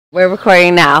We're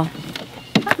recording now.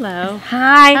 Hello.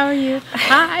 Hi. How are you?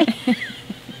 Hi.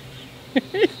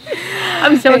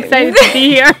 I'm so excited to be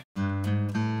here.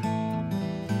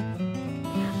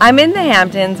 I'm in the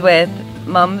Hamptons with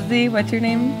Mumsy. What's your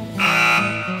name?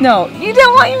 No, you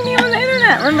don't want your name on the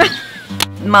internet. Remember?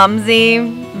 Mumsy,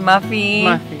 Muffy.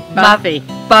 Buffy.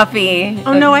 Buffy.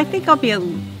 Oh no, I think I'll be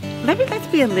let's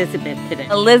be Elizabeth today.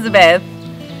 Elizabeth.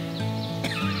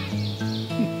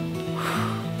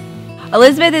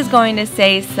 Elizabeth is going to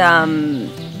say some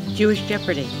Jewish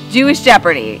Jeopardy. Jewish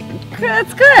Jeopardy.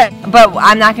 That's good. But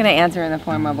I'm not going to answer in the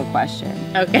form of a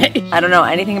question. Okay. I don't know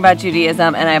anything about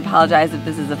Judaism, and I apologize if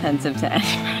this is offensive to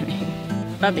anybody.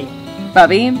 Bubby.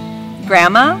 Bubby?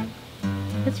 Grandma?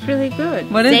 That's really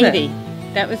good. What is Sadie.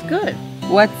 it? That was good.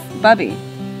 What's Bubby?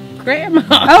 Grandma.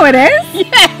 Oh, it is?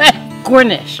 Yeah.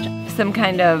 Garnished. Some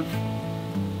kind of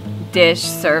dish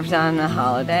served on a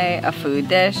holiday? A food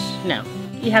dish? No.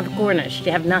 You have garnished.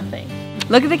 You have nothing.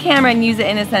 Look at the camera and use it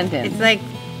in a sentence. It's like,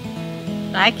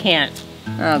 I can't.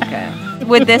 Okay.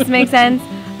 Would this make sense?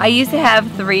 I used to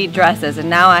have 3 dresses,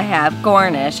 and now I have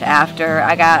Gornish after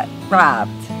I got robbed.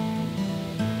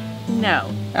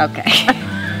 No. Okay.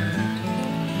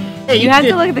 You have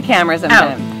to look at the camera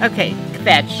sometimes. Oh, okay.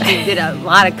 Fetch. You did a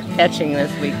lot of fetching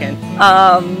this weekend.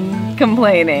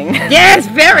 Complaining. Yes,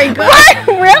 very good. What?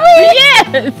 Really?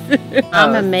 Yes.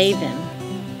 I'm a maven.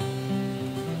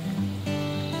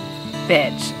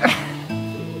 Bitch.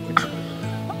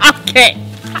 Okay.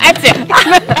 That's it.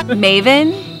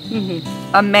 Maven?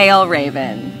 Mm-hmm. A male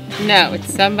raven. No,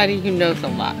 it's somebody who knows a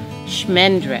lot.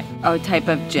 Schmendrick. Oh, type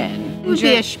of gin. Who'd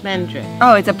be a schmendrick?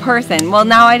 Oh, it's a person. Well,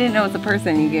 now I didn't know it's a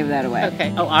person. You gave that away.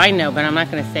 Okay. Oh, I know, but I'm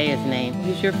not going to say his name.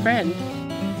 He's your friend.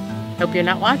 Hope you're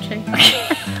not watching.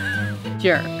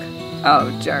 Jerk.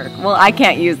 Oh, jerk. Well, I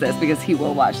can't use this because he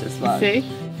will watch this vlog. See?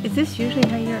 Is this usually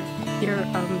how your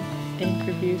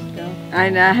interviews go? I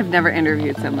have never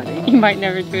interviewed somebody. You might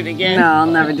never do it again. No, I'll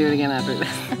never do it again after this.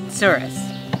 Surus.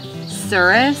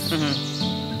 Surus?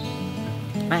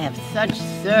 Mm-hmm. I have such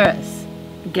surus.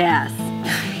 Gas.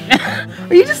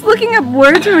 Are you just looking up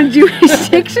words from a Jewish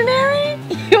dictionary?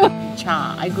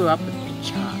 Cha. I grew up with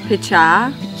picha.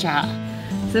 Picha?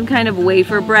 Picha. Some kind of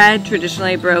wafer bread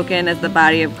traditionally broken as the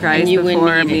body of Christ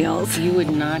before meals. You would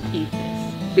not eat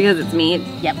this. Because it's meat?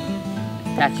 Yep.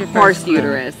 That's your horse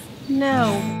uterus.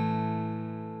 No.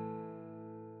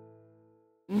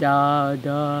 Da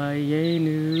da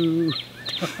yenu.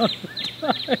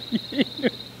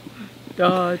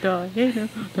 Da da yenu.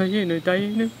 Da yenu. Da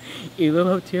yenu. Ilu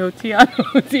hoti hoti anu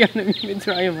hoti anu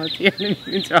mitzrayim hoti anu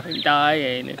mitzrayim da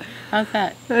yenu. How's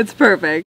that? That's perfect.